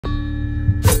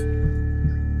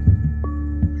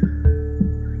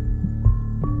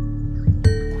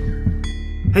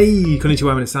Hey,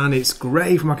 konnichiwa minasan, it's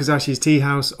Gray from Wakizashi's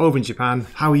Teahouse over in Japan.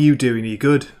 How are you doing? Are you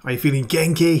good? Are you feeling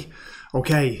genki?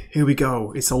 Okay, here we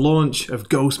go. It's the launch of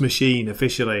Ghost Machine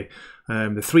officially.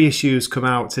 The 3 issues come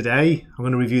out today. I'm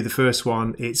going to review the first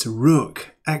one. It's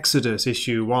Rook, Exodus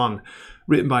issue 1.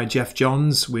 Written by Geoff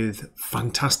with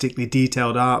fantastically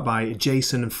detailed art by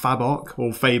Jason Fabok,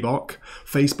 or Fabok,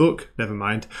 Facebook, never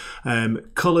mind.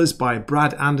 Colours by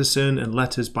Brad Anderson and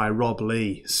letters by Rob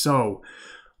Lee. So,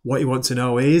 what you want to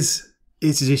know is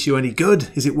this issue any good?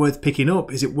 Is it worth picking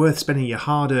up? Is it worth spending your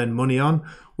hard-earned money on?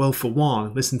 Well, for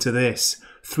one, listen to this.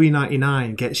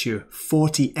 $3.99 gets you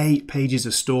 48 pages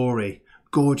of story.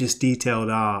 Gorgeous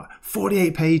detailed art.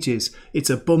 48 pages.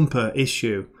 It's a bumper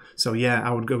issue. So yeah,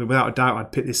 I would go, without a doubt,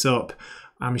 I'd pick this up.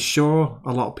 I'm sure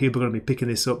a lot of people are going to be picking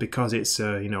this up because it's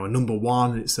a number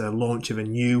 1. It's a launch of a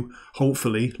new,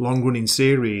 hopefully, long-running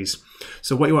series.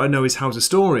 So what you want to know is how's the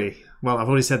story? Well, I've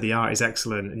already said the art is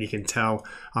excellent, and you can tell.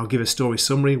 I'll give a story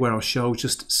summary where I'll show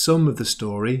just some of the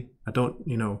story. I don't,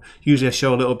 usually I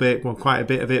show a little bit, well, quite a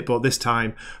bit of it, but this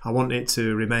time I want it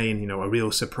to remain, a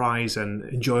real surprise and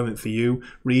enjoyment for you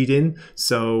reading.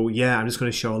 So yeah, I'm just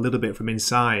going to show a little bit from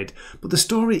inside. But the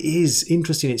story is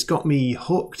interesting. It's got me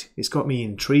hooked. It's got me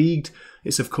intrigued.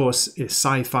 It's, of course, a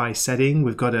sci-fi setting.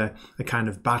 We've got a kind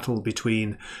of battle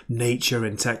between nature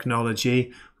and technology.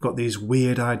 We've got these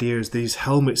weird ideas, these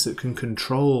helmets that can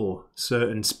control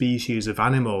certain species of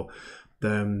animal.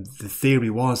 The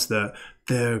theory was that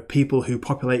the people who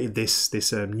populated this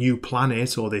new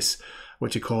planet, or this,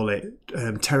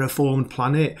 terraformed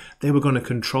planet, they were going to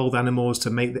control the animals to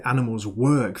make the animals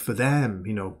work for them,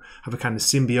 have a kind of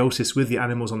symbiosis with the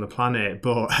animals on the planet.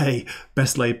 But hey,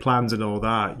 best laid plans and all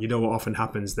that, you know what often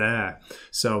happens there.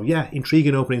 So yeah,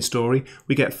 intriguing opening story.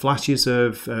 We get flashes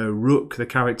of Rook, the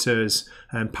character's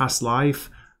past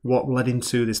life, what led him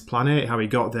to this planet, how he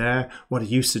got there, what he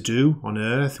used to do on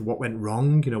Earth, what went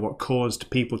wrong, what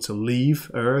caused people to leave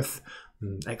Earth.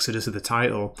 Exodus of the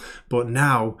title, but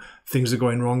now things are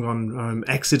going wrong on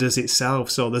Exodus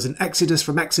itself. So there's an Exodus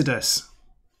from Exodus.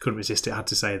 Couldn't resist it, I had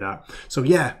to say that. So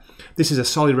yeah, this is a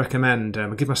solid recommend.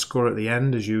 I'll give my score at the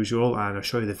end as usual, and I'll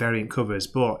show you the variant covers.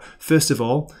 But first of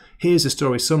all, here's the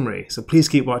story summary. So please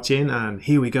keep watching, and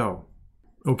here we go.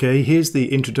 Okay, here's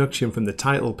the introduction from the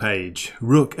title page.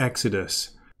 Rook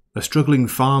Exodus. A struggling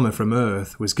farmer from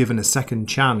Earth was given a second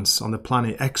chance on the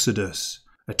planet Exodus,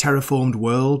 a terraformed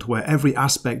world where every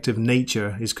aspect of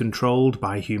nature is controlled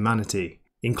by humanity,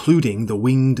 including the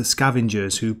winged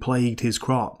scavengers who plagued his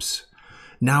crops.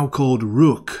 Now called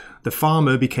Rook, the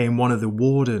farmer became one of the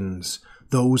wardens,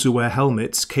 those who wear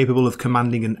helmets capable of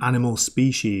commanding an animal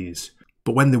species.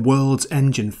 But when the world's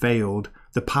engine failed,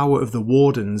 the power of the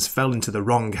wardens fell into the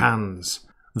wrong hands.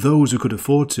 Those who could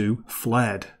afford to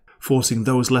fled, forcing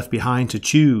those left behind to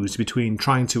choose between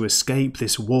trying to escape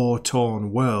this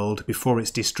war-torn world before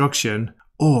its destruction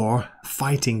or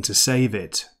fighting to save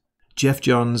it. Geoff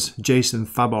Johns, Jason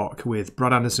Fabok with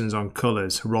Brad Anderson's on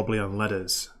colours, Rob Lee on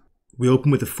letters. We open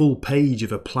with a full page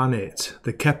of a planet,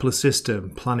 the Kepler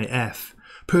system, Planet F,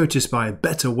 purchased by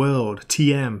Better World,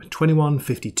 TM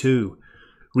 2152,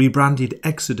 rebranded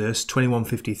Exodus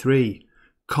 2153,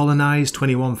 colonised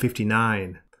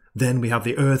 2159. Then we have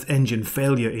the Earth engine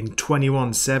failure in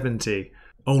 2170,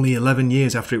 only 11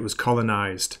 years after it was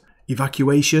colonised.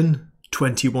 Evacuation,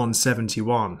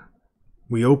 2171.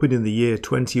 We open in the year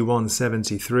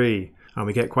 2173, and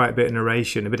we get quite a bit of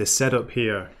narration, a bit of setup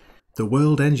here. The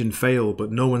world engine failed,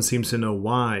 but no one seems to know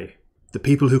why. The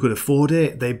people who could afford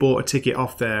it, they bought a ticket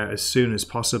off there as soon as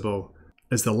possible.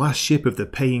 As the last ship of the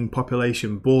paying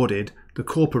population boarded, the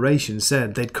corporation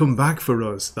said they'd come back for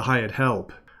us, the hired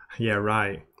help. Yeah,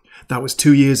 right. That was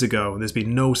 2 years ago, and there's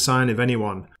been no sign of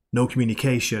anyone, no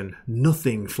communication,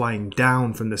 nothing flying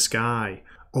down from the sky,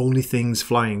 only things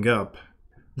flying up.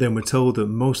 Then we're told that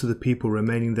most of the people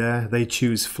remaining there, they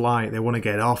choose flight, they want to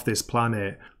get off this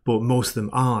planet, but most of them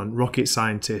aren't rocket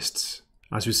scientists,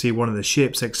 as we see one of the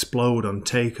ships explode on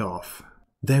takeoff.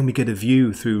 Then we get a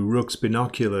view through Rook's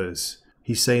binoculars.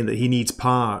 He's saying that he needs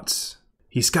parts.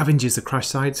 He scavenges the crash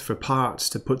sites for parts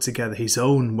to put together his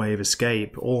own way of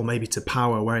escape, or maybe to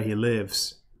power where he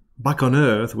lives. Back on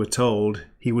Earth, we're told,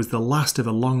 he was the last of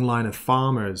a long line of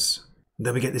farmers.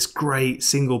 Then we get this great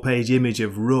single-page image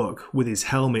of Rook with his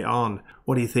helmet on.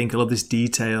 What do you think? I love this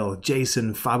detail.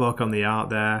 Jason Fabok on the art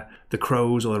there. The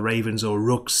crows or the ravens or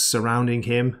rooks surrounding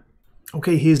him.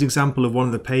 Okay, here's an example of one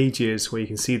of the pages where you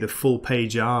can see the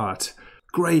full-page art.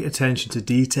 Great attention to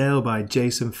detail by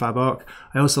Jason Fabok.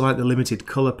 I also like the limited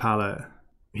colour palette.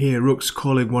 Here, Rook's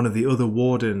calling one of the other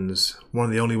wardens, one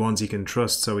of the only ones he can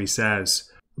trust, so he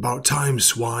says, "About time,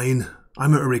 swine.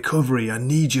 I'm at a recovery. I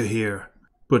need you here."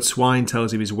 But Swine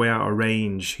tells him he's way out of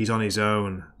range, he's on his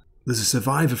own. There's a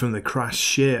survivor from the crashed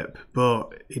ship,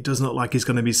 but it doesn't look like he's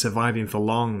going to be surviving for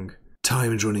long.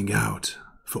 Time's running out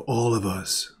for all of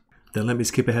us. Then let me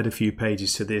skip ahead a few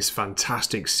pages to this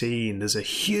fantastic scene. There's a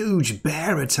huge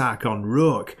bear attack on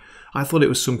Rook. I thought it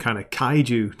was some kind of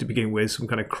kaiju to begin with, some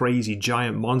kind of crazy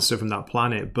giant monster from that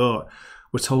planet, but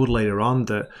we're told later on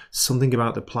that something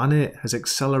about the planet has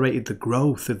accelerated the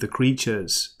growth of the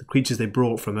creatures they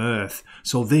brought from Earth.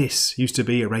 So this used to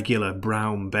be a regular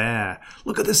brown bear.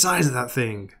 Look at the size of that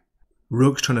thing.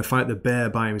 Rook's trying to fight the bear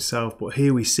by himself, but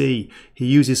here we see he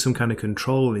uses some kind of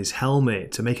control in his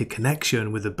helmet to make a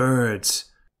connection with the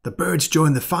birds. The birds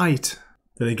join the fight.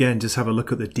 Then again, just have a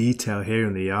look at the detail here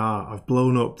in the art. I've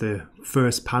blown up the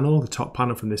first panel, the top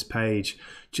panel from this page.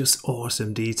 Just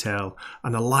awesome detail.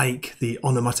 And I like the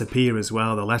onomatopoeia as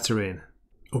well, the lettering.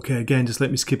 Okay, again, just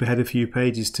let me skip ahead a few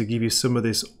pages to give you some of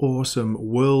this awesome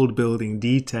world building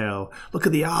detail. Look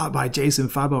at the art by Jason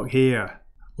Fabok here.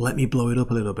 Let me blow it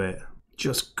up a little bit.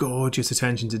 Just gorgeous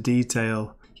attention to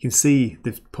detail. You can see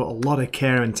they've put a lot of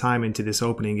care and time into this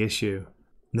opening issue.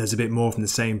 And there's a bit more from the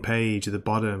same page at the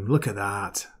bottom. Look at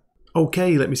that.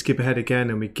 Okay, let me skip ahead again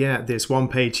and we get this one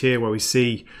page here where we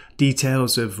see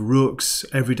details of Rook's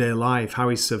everyday life, how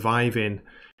he's surviving,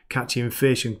 catching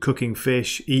fish and cooking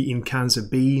fish, eating cans of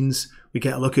beans. We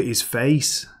get a look at his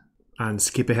face. And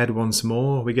skip ahead once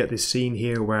more, we get this scene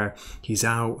here where he's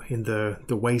out in the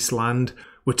wasteland.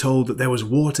 We're told that there was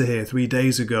water here 3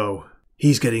 days ago.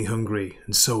 He's getting hungry,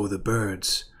 and so are the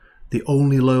birds. The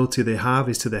only loyalty they have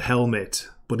is to the helmet,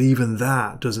 but even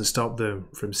that doesn't stop them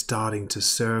from starting to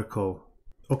circle.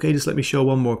 Okay, just let me show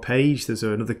one more page. There's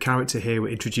another character here we're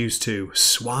introduced to,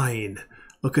 Swine.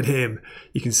 Look at him.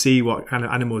 You can see what kind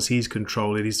of animals he's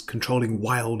controlling. He's controlling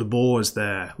wild boars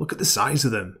there. Look at the size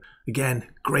of them. Again,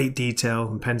 great detail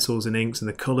and pencils and inks and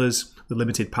the colours, the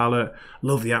limited palette.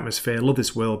 Love the atmosphere, love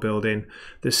this world building.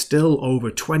 There's still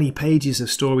over 20 pages of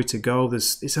story to go.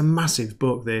 It's a massive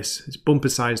book, this. It's a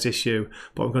bumper-sized issue,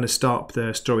 but I'm going to stop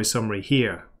the story summary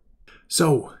here.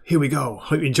 So, here we go.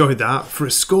 Hope you enjoyed that. For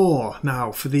a score,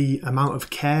 now, for the amount of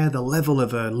care, the level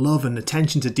of love and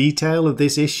attention to detail of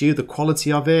this issue, the quality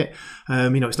of it,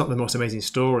 it's not the most amazing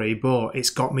story, but it's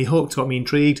got me hooked, got me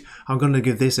intrigued. I'm going to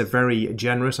give this a very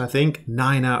generous, I think,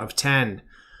 9 out of 10.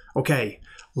 Okay,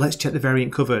 let's check the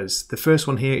variant covers. The first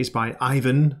one here is by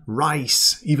Ivan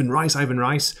Rice. Ivan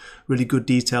Rice. Really good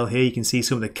detail here. You can see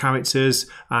some of the characters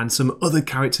and some other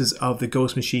characters of the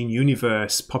Ghost Machine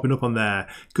universe popping up on there.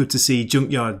 Good to see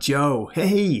Junkyard Joe.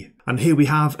 Hey! And here we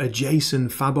have a Jason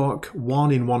Fabok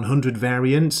 1 in 100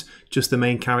 variant. Just the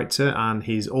main character and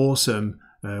his awesome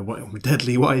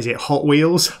what is it? Hot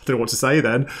Wheels? I don't know what to say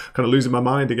then. Kind of losing my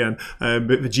mind again.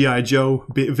 Bit of a G.I. Joe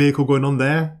vehicle going on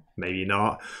there. Maybe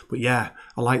not. But yeah,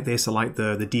 I like this. I like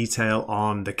the detail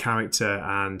on the character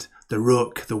and the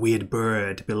Rook, the weird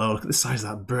bird below. Look at the size of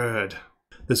that bird.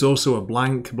 There's also a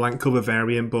blank cover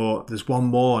variant, but there's one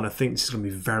more and I think this is going to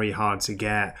be very hard to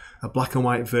get. A black and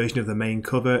white version of the main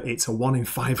cover. It's a 1 in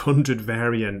 500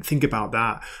 variant. Think about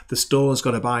that. The store's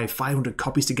got to buy 500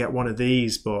 copies to get one of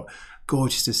these, but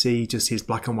gorgeous to see just his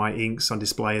black and white inks on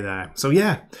display there. So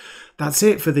yeah, that's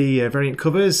it for the variant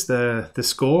covers, the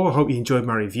score. I hope you enjoyed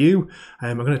my review.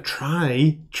 I'm going to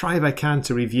try if I can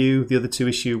to review the other 2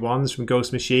 issue ones from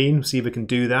Ghost Machine, see if I can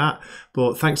do that.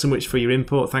 But thanks so much for your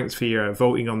input. Thanks for your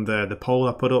voting on the poll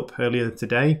I put up earlier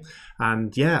today.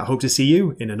 And yeah, I hope to see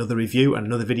you in another review and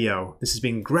another video. This has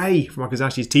been Gray from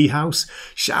Wakizashi's Teahouse.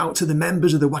 Shout out to the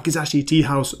members of the Wakizashi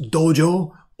Teahouse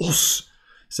Dojo, us,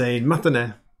 saying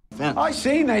matane. I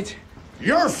see, Nate.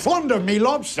 You're fond of me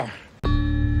lobster.